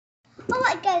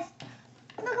Alright guys,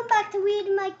 welcome back to Reid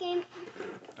and Mike game.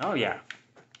 Oh yeah.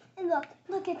 And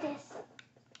look at this.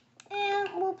 And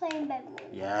we're playing Bedrock.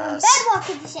 Yes. Bedrock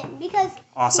edition because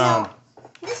Awesome.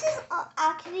 This is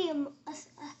actually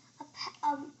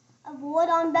a award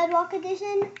on Bedrock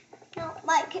edition. No,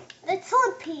 Mike, let's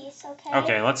hold peace, okay?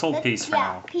 Okay, let's hold peace for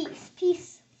now.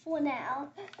 Peace for now.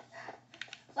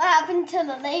 What happened to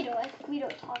the later? We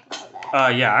don't talk about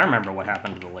that. Yeah, I remember what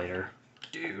happened to the later.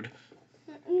 Dude.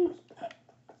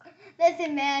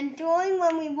 Listen, man, during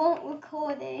when we weren't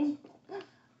recording,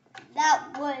 that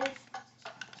was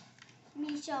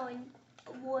me showing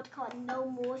a word called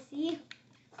No Mercy.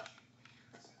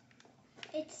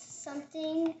 It's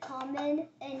something common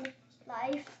in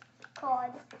life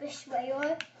called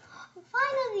betrayal.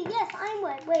 Finally, yes, I'm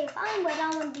wet. Wait, if I'm wet, I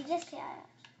want to be this guy.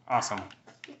 Awesome.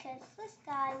 Because this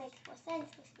guy makes more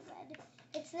sense with the red.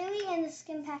 It's literally in the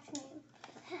skin pack's name.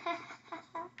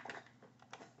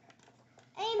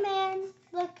 Hey man,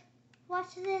 look,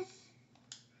 watch this.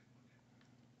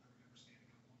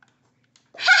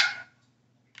 Ha!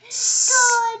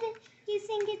 Good. You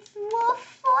think it's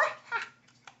wolf for?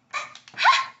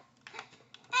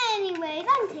 Anyways,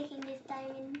 I'm taking this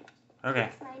diamond. Okay.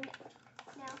 It's mine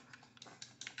now.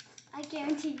 I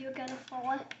guarantee you're gonna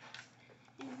fall.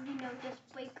 And just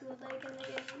break your leg in the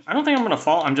game. I don't think I'm gonna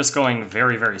fall. I'm just going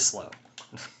very, very slow.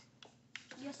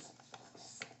 Yes.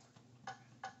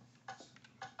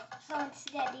 So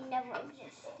instead, he never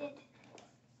existed.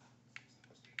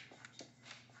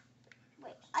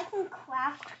 Wait, I can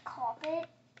craft carpet.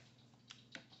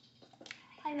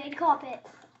 I made carpet.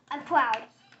 I'm proud.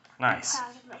 Nice. I'm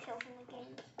proud of myself in the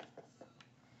game.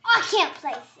 I can't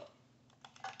place it.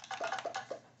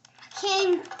 I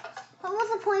can't. What was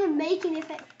the point of making if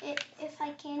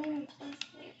I can't even place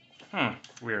it?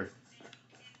 Weird.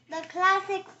 The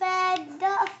classic bed,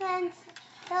 the fence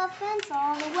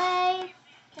all the way.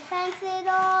 The fence it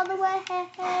all the way. Hey,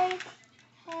 hey,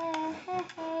 hey,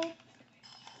 hey,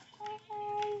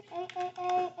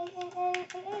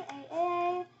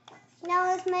 hey.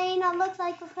 Now this may not look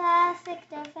like a classic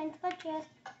defense, but just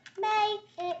may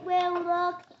it will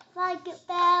look like it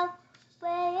fell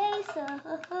way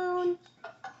soon.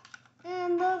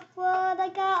 And look what I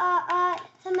got,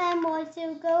 some emeralds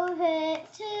to go hit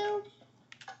to.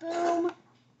 Boom,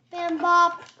 bam,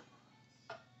 bop.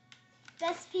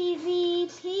 Best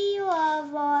PvP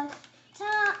of all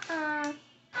time.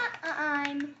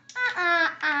 I'm.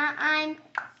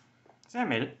 See, I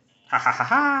made it. Ha ha ha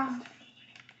ha.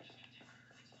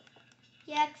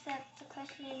 Yeah, except the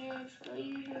question is, will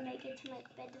you even make it to my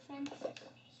bed defense?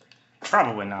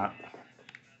 Probably not.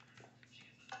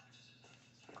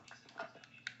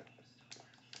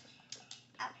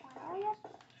 At what area?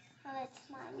 Well, let's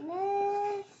mine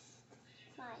this,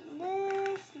 mine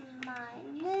this, mine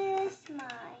this,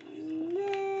 mine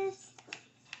this,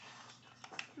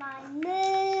 mine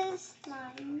this,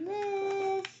 mine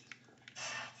this.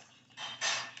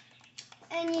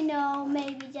 And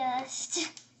maybe just,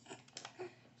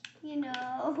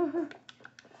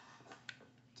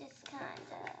 just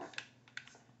kinda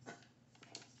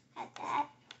at that.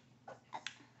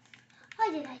 Why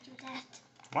did I do that?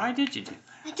 Why did you do that?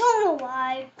 I don't know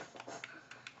why.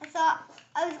 I thought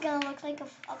I was gonna look like a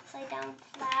upside down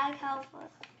flag. However,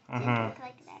 it didn't look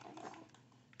like that at all.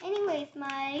 Anyways,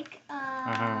 Mike,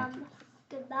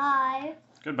 goodbye.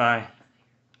 Goodbye.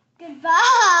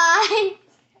 Goodbye.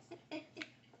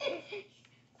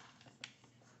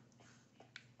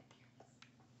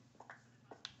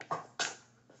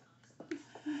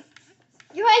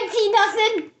 You ain't see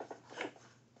nothing.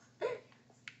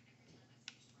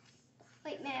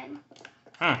 Wait, man.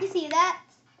 You see that?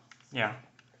 Yeah.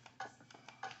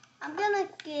 I'm gonna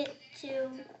get to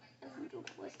the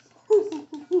voice.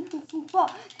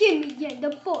 Give me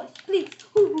the voice, please.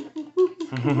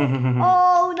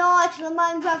 Oh, not the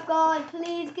Minecraft God.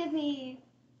 Please give me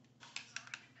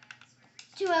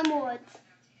 2 emeralds.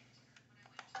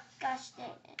 Gosh dang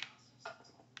it.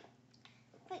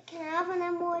 Wait, can I have an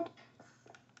emerald?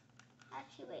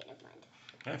 Actually, wait, never mind.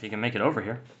 Yeah, if you can make it over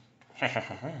here. I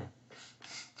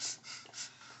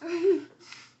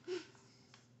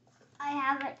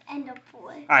have an ender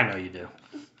pearl. I know you do.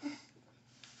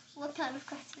 What kind of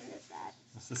question is that?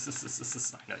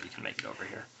 I know you can make it over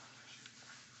here.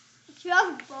 Do you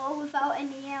have a bow without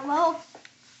any ammo?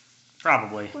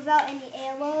 Probably. Without any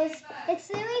arrows? It's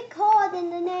literally called in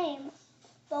the name.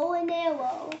 Bow and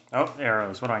arrow. Oh,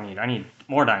 arrows. What do I need? I need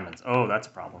more diamonds. Oh, that's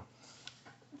a problem.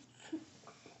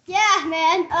 Yeah,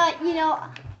 man.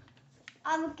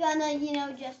 I'm gonna,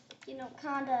 just, kinda.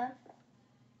 Can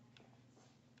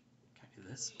I do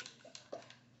this?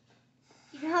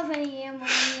 You don't have any ammo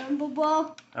in the umber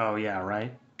ball. Oh, yeah,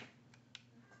 right?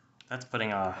 That's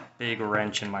putting a big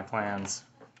wrench in my plans.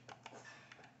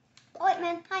 Oh, wait,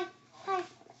 man. Hi. Hi.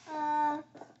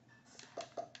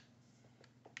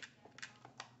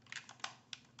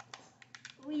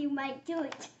 We might do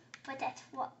it, but that's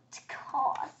what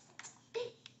costs.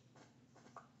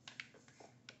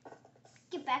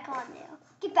 Get back on there.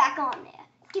 Get back on there.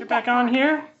 Get back on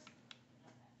here.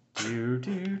 Do,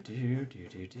 do, do, do,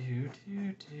 do, do,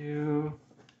 do, do.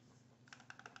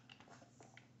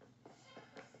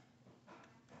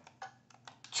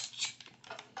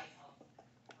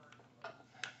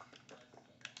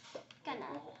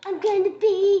 I'm gonna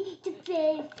be the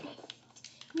very best.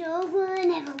 No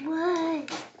one ever was.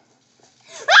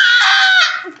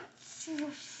 Ah!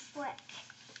 Frick.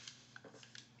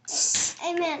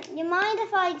 Hey man, you mind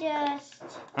if I just,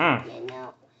 you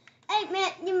know? Hey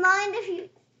man, you mind if you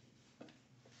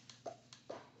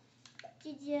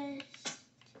just.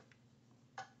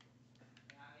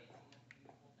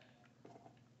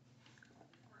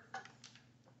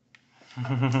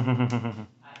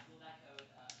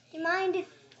 You mind if,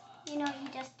 you know, you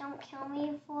just don't kill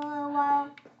me for a while?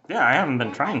 Yeah, I haven't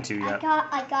been trying to yet.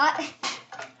 I got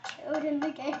killed in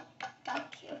the game.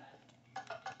 Got killed. I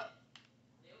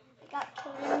got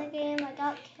killed in the game. I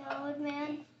got killed,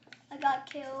 man. I got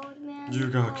killed, man. You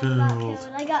got killed.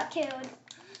 I got killed.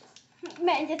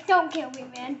 Man, just don't kill me,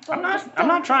 man. I'm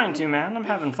not trying to, man. I'm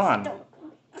having fun.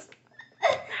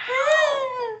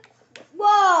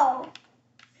 Whoa.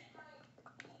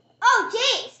 Oh,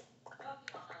 jeez.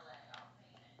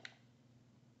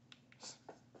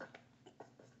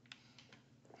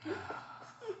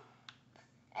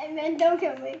 Hey, man, don't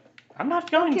kill me. I'm not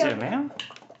going to, man.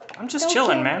 I'm just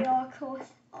chilling, man. Of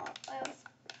course,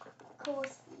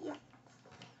 yeah.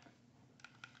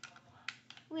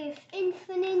 With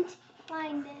infinite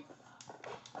blindness.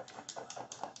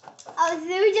 I was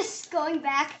literally just going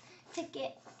back to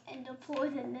get ender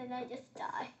pearls and then I just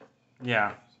die.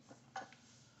 Yeah.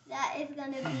 That is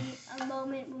going to be a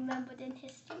moment remembered in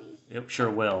history. It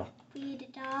sure will.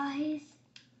 Reid dies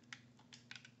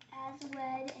as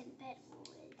red and bedwars.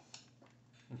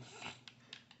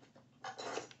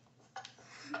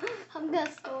 I'm going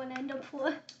to throw an ender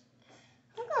pearl.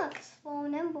 I'm going to throw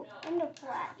an ender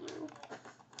pearl at you.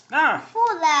 Ah!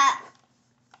 Before that,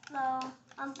 though,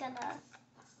 I'm going to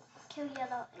kill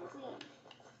yellow and green.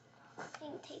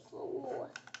 And take the war.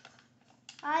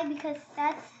 Why? Because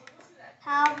that's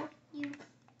how you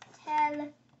tell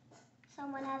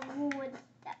someone has ruled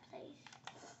that place.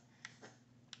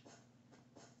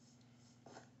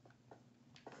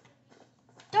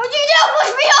 Don't you dare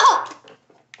push me off!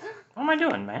 What am I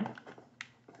doing, man?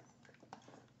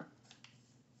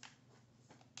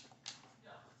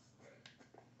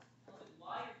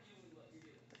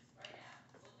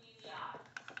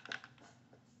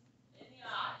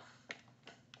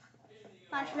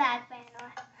 My flag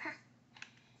banner.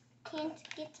 Can't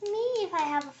get to me if I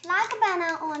have a flag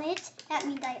banner on it. That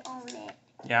means I own it.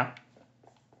 Yeah.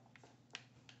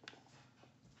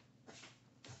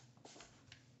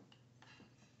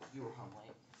 You were home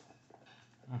late.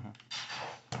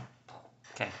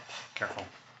 Okay, careful.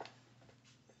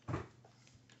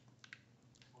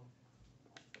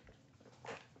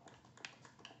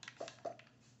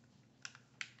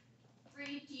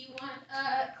 Reid, do you want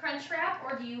crunch wrap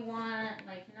or do you want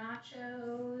like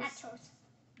nachos? Nachos.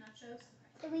 Nachos?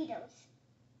 Doritos.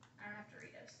 I don't have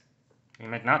Doritos. You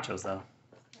make nachos, though.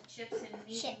 Chips and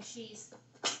meat and cheese.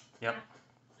 Yep.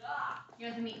 You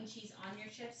want the meat and cheese on your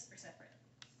chips or separate?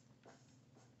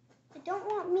 I don't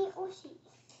want meat or cheese.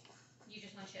 You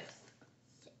just want chips?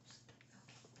 Chips.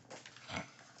 Okay.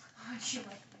 How would you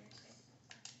like yours?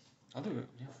 I'll do it.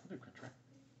 Yeah, I'll do crunch wrap.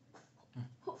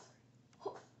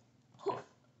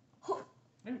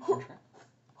 Maybe crunch wrap.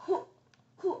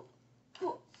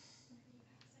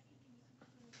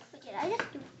 Wait, did I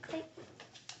just do click?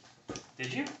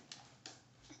 Did you?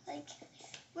 Like,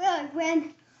 well,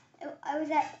 when I was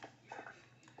at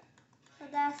the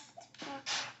last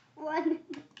one.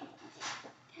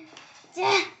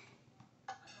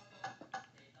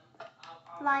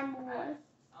 Lime Wars.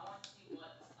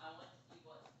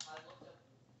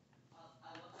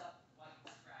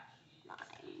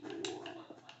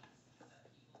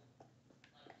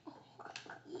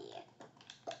 Yeah.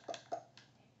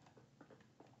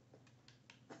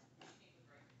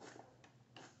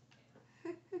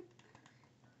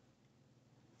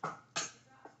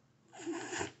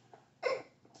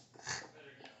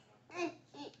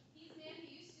 He's man who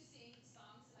used to sing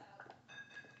songs about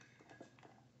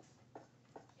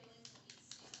killing police.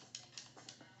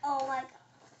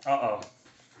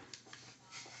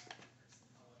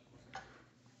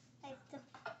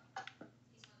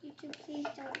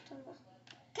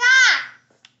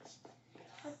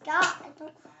 Forgot. I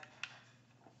don't.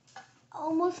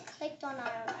 Almost clicked on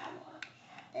iron armor.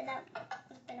 Then that would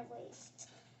have been a waste.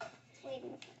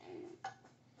 Waiting for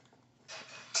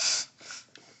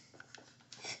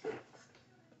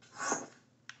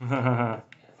them.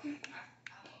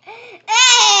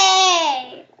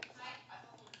 Hey!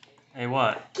 Hey,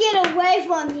 what? Get away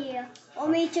from here, or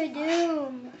meet your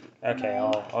doom. Okay,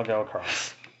 I'll go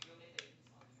across.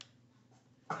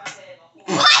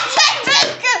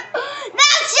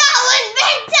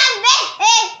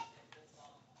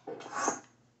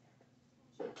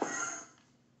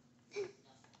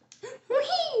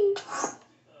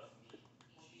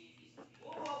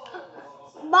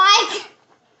 Mike!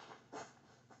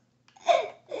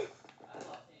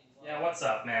 Yeah, what's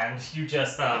up, man? You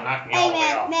just knocked me Hey all the way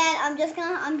man, off.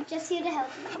 I'm just here to help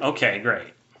you. Okay,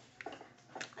 great.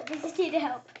 I'm just here to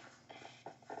help.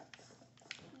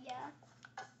 Yeah.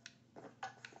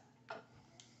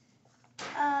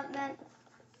 Man.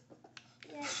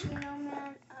 Yeah, you know,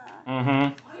 man,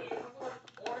 Mm-hmm.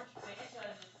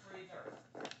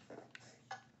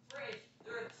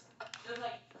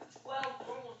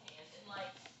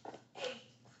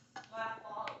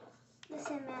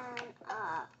 listen, man,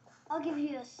 I'll give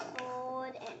you a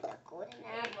sword and a golden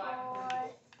apple.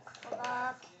 Good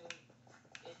luck.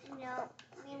 You know,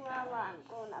 meanwhile, while I'm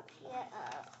going up here,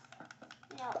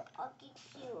 you know, I'll get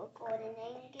you a golden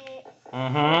ingot.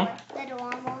 Mm-hmm. Little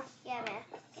armor. Yeah, man.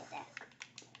 Get that.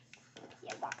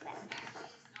 Yeah, walk that.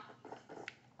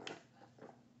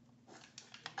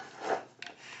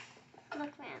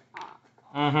 Look, man.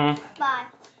 Mm-hmm. Bye.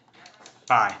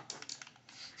 Bye.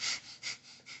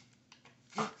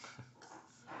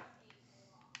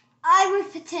 I was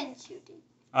pretend shooting.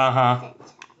 Uh-huh.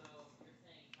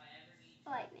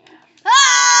 Alright, man.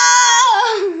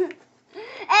 Ah!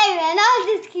 Hey, man, I'll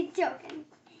just keep joking.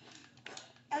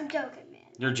 I'm joking, man.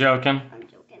 You're joking? I'm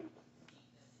joking.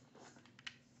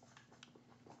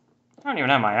 I don't even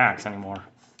have my axe anymore.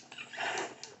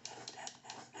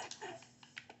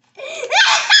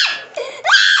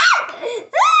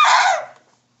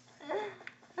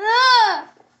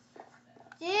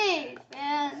 Jeez,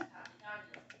 man.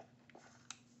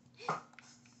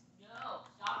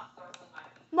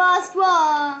 Last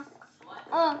one.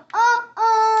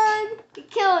 You're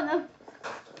killing him.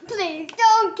 Please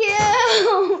don't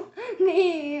kill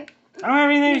me. I don't have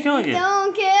anything to kill you.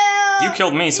 Don't kill. You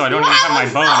killed me, so I don't even have my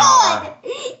bow anymore.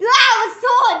 You have a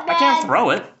sword, man. I can't throw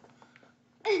it.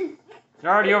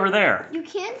 You're already over there. You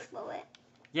can throw it.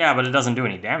 Yeah, but it doesn't do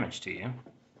any damage to you. At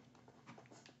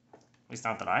least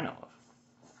not that I know of.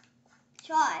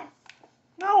 Try.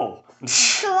 No.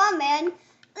 Come on, man.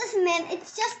 Listen, man,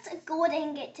 it's just a gold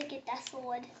ingot to get that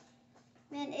sword.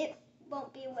 Man, it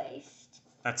won't be a waste.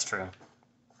 That's true.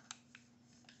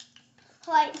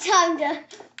 Alright, time to...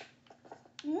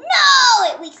 No!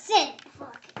 It resent.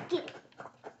 Fuck. Get it.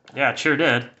 Yeah, it sure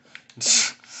did.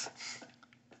 If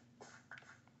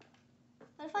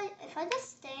I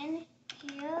just stand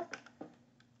here...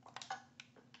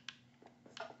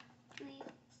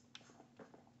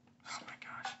 Oh my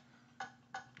gosh.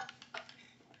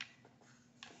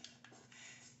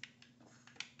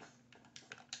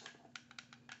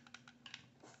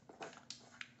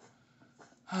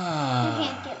 You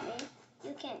can't get me.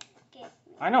 You can't get me.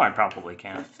 I know I probably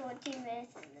can. There's 14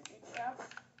 minutes in the video.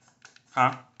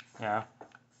 Huh? Yeah.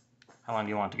 How long do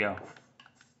you want to go?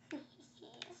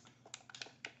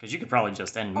 Because you could probably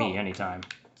just end me anytime.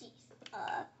 Jeez.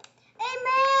 Hey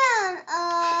man,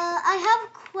 I have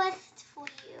a quest for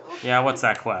you. Yeah, what's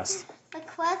that quest? The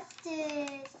quest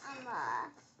is,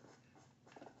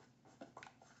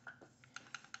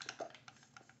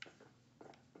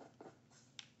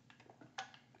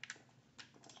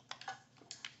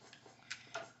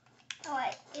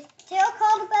 alright, is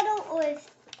Terracotta Battle or is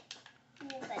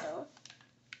Wool Battle?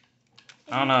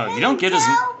 I don't know. You don't get as...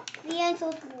 The answer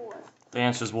is Wool. The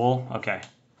answer's wool? Okay.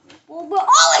 Wool will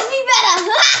always be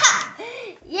better!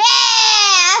 Yeah!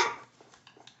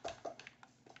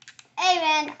 Hey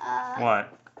man,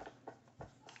 What?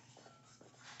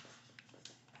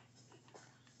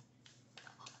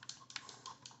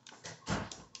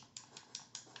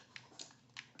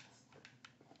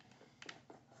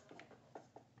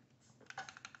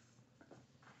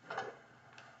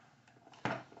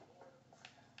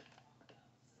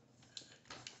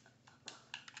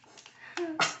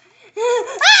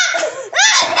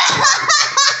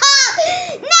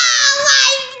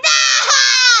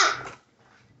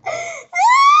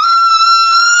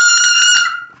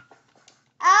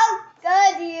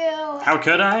 How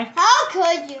could I? How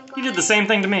could you, Mike? You did the same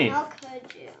thing to me. How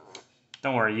could you?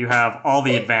 Don't worry, you have all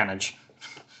the advantage.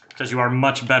 Because you are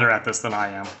much better at this than I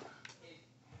am.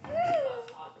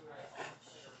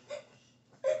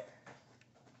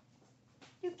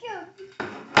 You killed me.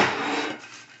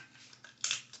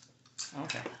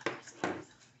 Okay.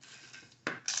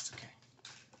 It's okay.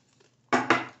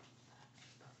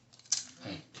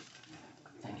 Hey,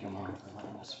 thank you, Mom, for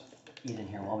letting us eat in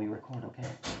here while we record, okay?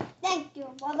 Thank you,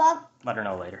 Bubba. Let her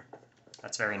know later.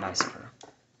 That's very nice of her.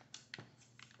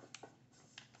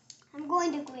 I'm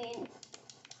going to green.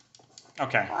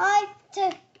 Okay. Why?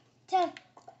 To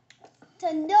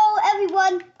know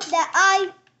everyone that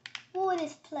I bought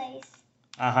this place.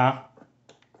 Uh-huh.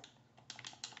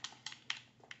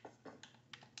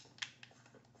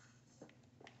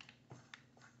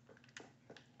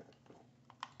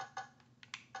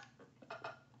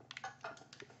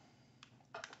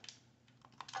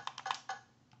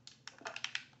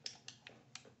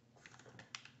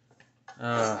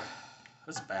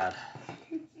 That's bad.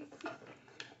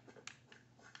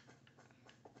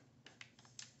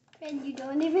 And you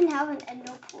don't even have an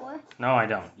endo core. No, I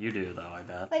don't. You do, though, I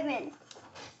bet. Wait a minute.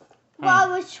 What I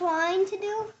was trying to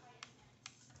do?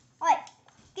 Alright,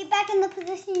 get back in the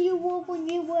position you were when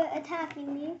you were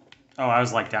attacking me. Oh, I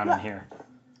was like down in here.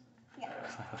 Yeah.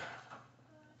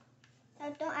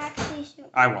 No, don't actually shoot.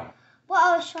 I won't. What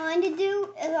I was trying to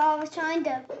do is I was trying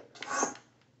to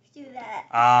do that.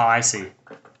 Oh, I see.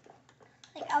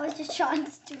 Like I was just trying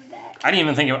to do that. I didn't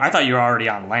even think I thought you were already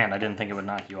on land. I didn't think it would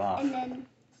knock you off. And then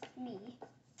me.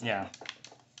 Yeah.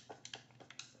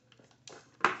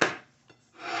 I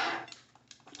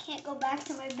can't go back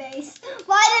to my base.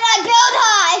 Why did I build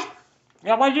high?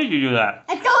 Yeah, why did you do that?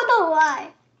 I don't know why.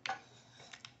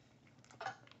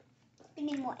 We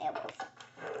need more arrows.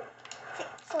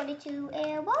 42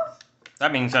 arrows.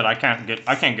 That being said, I can't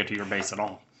get to your base at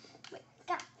all. Wait,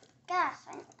 gosh,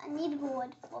 I need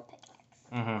wood for pickaxe.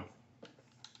 Mm-hmm.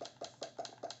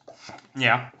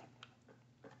 Yeah.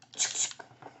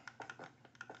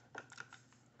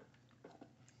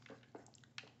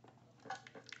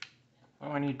 Oh,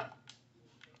 I need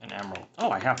an emerald. Oh,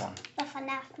 I have one. The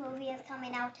FNAF movie is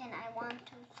coming out and I want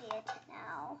to see it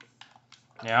now.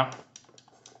 Yeah?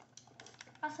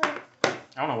 Also, I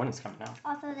don't know when it's coming out.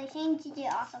 also they changed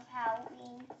it off of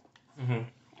Halloween. Mm-hmm.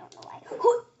 I don't know why.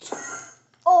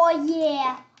 Oh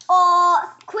yeah.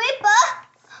 Oh, creeper.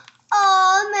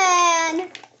 Oh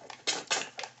man.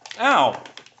 Ow!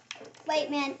 Wait,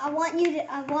 man. I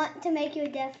want to make your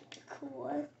death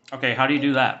cool. Okay, how do you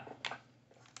do that?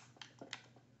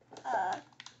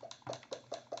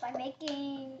 By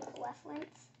making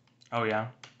reference. Oh, yeah?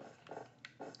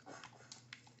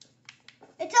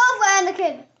 It's over,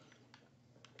 Anakin.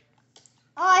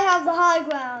 I have the high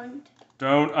ground.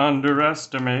 Don't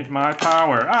underestimate my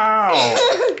power. Ow!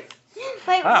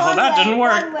 Wait, Oh, that didn't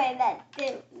work. One way that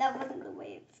wasn't the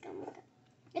way it's gonna go.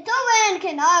 It's over,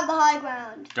 Anakin. I have the high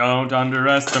ground. Don't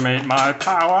underestimate my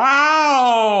power.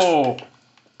 Ow!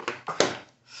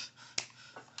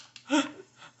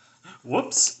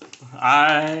 Whoops.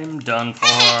 I'm done for.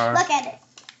 Look at it.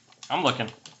 I'm looking.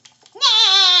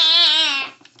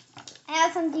 I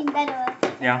have something better.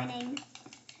 Yeah.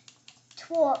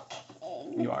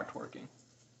 Twerking. You are twerking.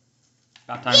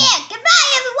 Got time? Yeah,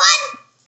 goodbye, everyone.